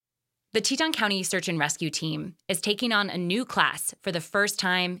The Teton County Search and Rescue Team is taking on a new class for the first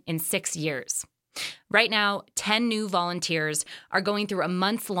time in 6 years. Right now, 10 new volunteers are going through a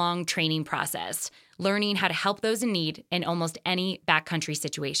month-long training process, learning how to help those in need in almost any backcountry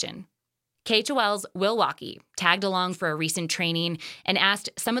situation. KHOL's Will Walkie tagged along for a recent training and asked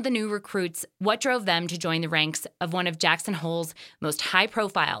some of the new recruits what drove them to join the ranks of one of Jackson Hole's most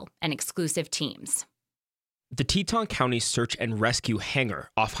high-profile and exclusive teams. The Teton County Search and Rescue hangar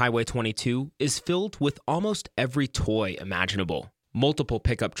off Highway 22 is filled with almost every toy imaginable. Multiple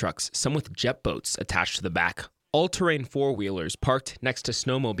pickup trucks, some with jet boats attached to the back. All-terrain four-wheelers parked next to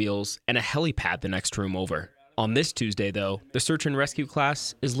snowmobiles and a helipad the next room over. On this Tuesday, though, the search and rescue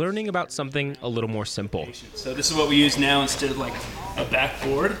class is learning about something a little more simple. So this is what we use now instead of like a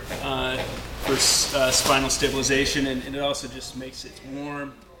backboard for spinal stabilization, and it also just makes it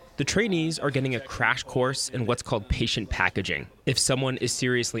warm. The trainees are getting a crash course in what's called patient packaging. If someone is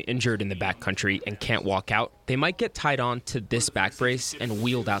seriously injured in the backcountry and can't walk out, they might get tied on to this back brace and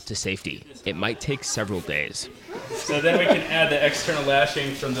wheeled out to safety. It might take several days. So then we can add the external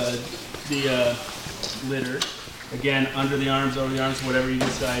lashing from the litter. Again, under the arms, over the arms, whatever you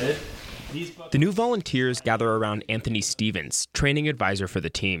decided. The new volunteers gather around Anthony Stevens, training advisor for the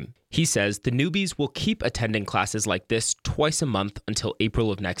team. He says the newbies will keep attending classes like this twice a month until April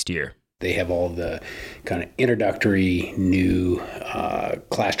of next year. They have all the kind of introductory new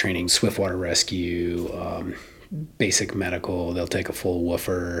class training, swiftwater rescue, basic medical. They'll take a full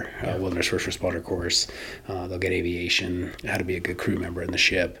woofer, wilderness first responder course. They'll get aviation, how to be a good crew member in the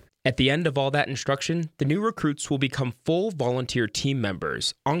ship. At the end of all that instruction, the new recruits will become full volunteer team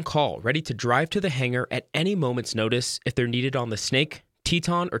members, on call, ready to drive to the hangar at any moment's notice if they're needed on the Snake,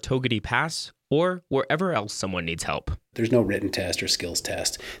 Teton or Togedie Pass, or wherever else someone needs help. There's no written test or skills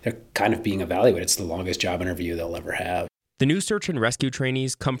test. They're kind of being evaluated. It's the longest job interview they'll ever have. The new search and rescue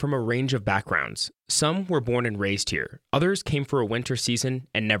trainees come from a range of backgrounds. Some were born and raised here. Others came for a winter season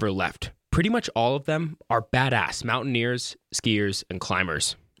and never left. Pretty much all of them are badass mountaineers, skiers, and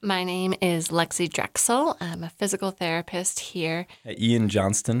climbers. My name is Lexi Drexel. I'm a physical therapist here. Ian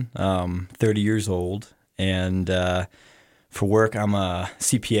Johnston, 30 years old, and for work, I'm a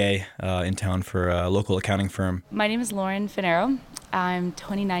CPA in town for a local accounting firm. My name is Lauren Finero. I'm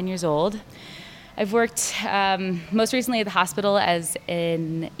 29 years old. I've worked most recently at the hospital as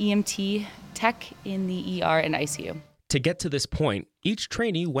an EMT tech in the ER and ICU. To get to this point, each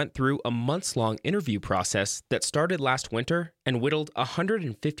trainee went through a months-long interview process that started last winter and whittled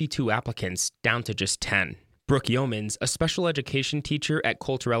 152 applicants down to just 10. Brooke Yeomans, a special education teacher at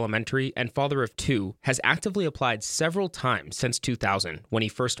Coulter Elementary and father of two, has actively applied several times since 2000 when he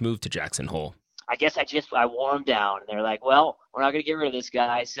first moved to Jackson Hole. I guess I wore them down. And they're like, well, we're not going to get rid of this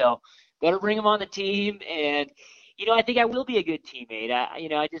guy, so better bring him on the team. And I think I will be a good teammate.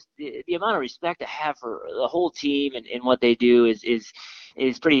 The amount of respect I have for the whole team and what they do is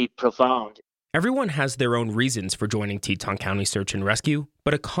pretty profound. Everyone has their own reasons for joining Teton County Search and Rescue,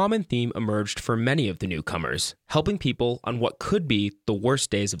 but a common theme emerged for many of the newcomers, helping people on what could be the worst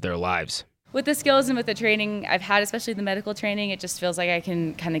days of their lives. With the skills and with the training I've had, especially the medical training, it just feels like I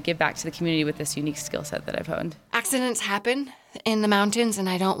can kind of give back to the community with this unique skill set that I've honed. Accidents happen in the mountains, and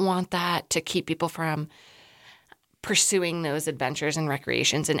I don't want that to keep people from pursuing those adventures and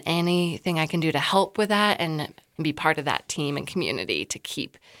recreations, and anything I can do to help with that and be part of that team and community to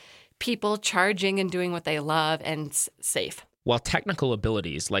keep people charging and doing what they love and safe. While technical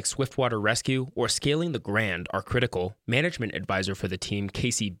abilities like swiftwater rescue or scaling the Grand are critical, management advisor for the team,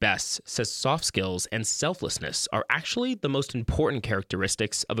 Casey Best, says soft skills and selflessness are actually the most important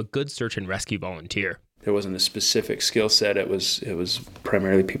characteristics of a good search and rescue volunteer. There wasn't a specific skill set. It was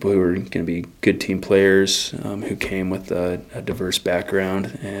primarily people who were going to be good team players, who came with a diverse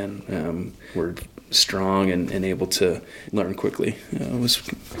background and were strong and able to learn quickly. Was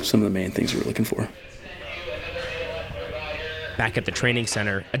some of the main things we were looking for. Back at the training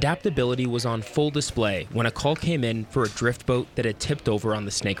center, adaptability was on full display when a call came in for a drift boat that had tipped over on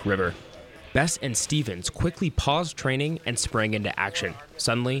the Snake River. Bess and Stevens quickly paused training and sprang into action.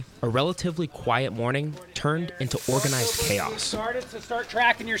 Suddenly, a relatively quiet morning turned into organized chaos. Start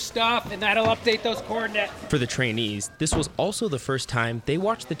tracking your stuff, and that'll update those coordinates. For the trainees, this was also the first time they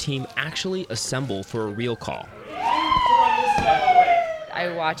watched the team actually assemble for a real call.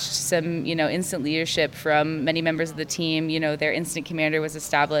 I watched some, instant leadership from many members of the team. Their instant commander was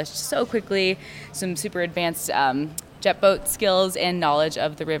established so quickly, some super advanced jet boat skills and knowledge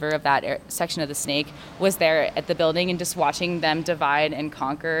of the river of that section of the Snake was there at the building, and just watching them divide and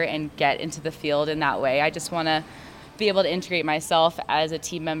conquer and get into the field in that way. I just want to be able to integrate myself as a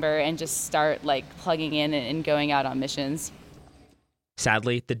team member and just start plugging in and going out on missions.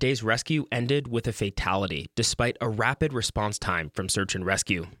 Sadly, the day's rescue ended with a fatality, despite a rapid response time from search and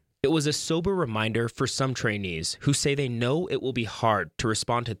rescue. It was a sober reminder for some trainees who say they know it will be hard to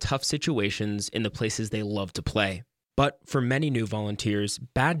respond to tough situations in the places they love to play. But for many new volunteers,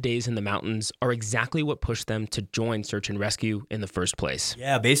 bad days in the mountains are exactly what pushed them to join search and rescue in the first place.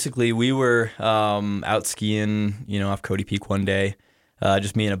 Yeah, basically we were out skiing, off Cody Peak one day,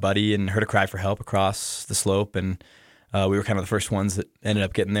 just me and a buddy, and heard a cry for help across the slope, and we were kind of the first ones that ended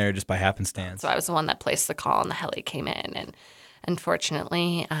up getting there just by happenstance. So I was the one that placed the call, and the heli came in. And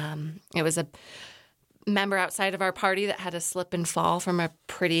unfortunately, it was a member outside of our party that had a slip and fall from a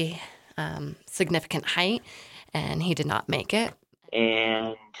pretty significant height, and he did not make it.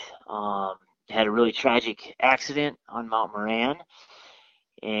 And had a really tragic accident on Mount Moran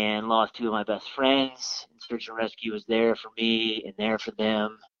and lost two of my best friends. And search and rescue was there for me and there for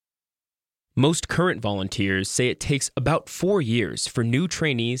them. Most current volunteers say it takes about 4 years for new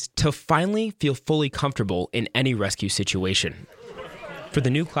trainees to finally feel fully comfortable in any rescue situation. For the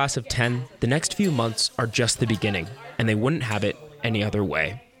new class of 10, the next few months are just the beginning, and they wouldn't have it any other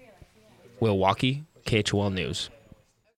way. Will Walkie, KHOL News.